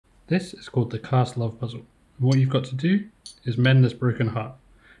This is called the Cast Love puzzle. And what you've got to do is mend this broken heart.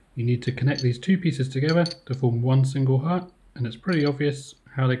 You need to connect these two pieces together to form one single heart, and it's pretty obvious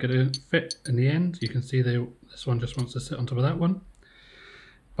how they're going to fit in the end. You can see this one just wants to sit on top of that one,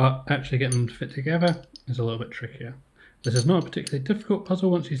 but actually getting them to fit together is a little bit trickier. This is not a particularly difficult puzzle.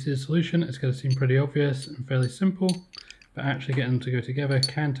 Once you see the solution, it's going to seem pretty obvious and fairly simple, but actually getting them to go together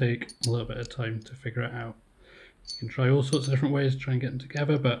can take a little bit of time to figure it out. You can try all sorts of different ways to try and get them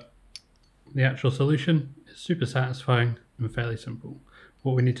together, but the actual solution is super satisfying and fairly simple.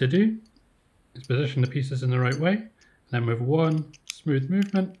 What we need to do is position the pieces in the right way, and then with one smooth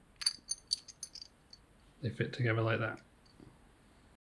movement, they fit together like that.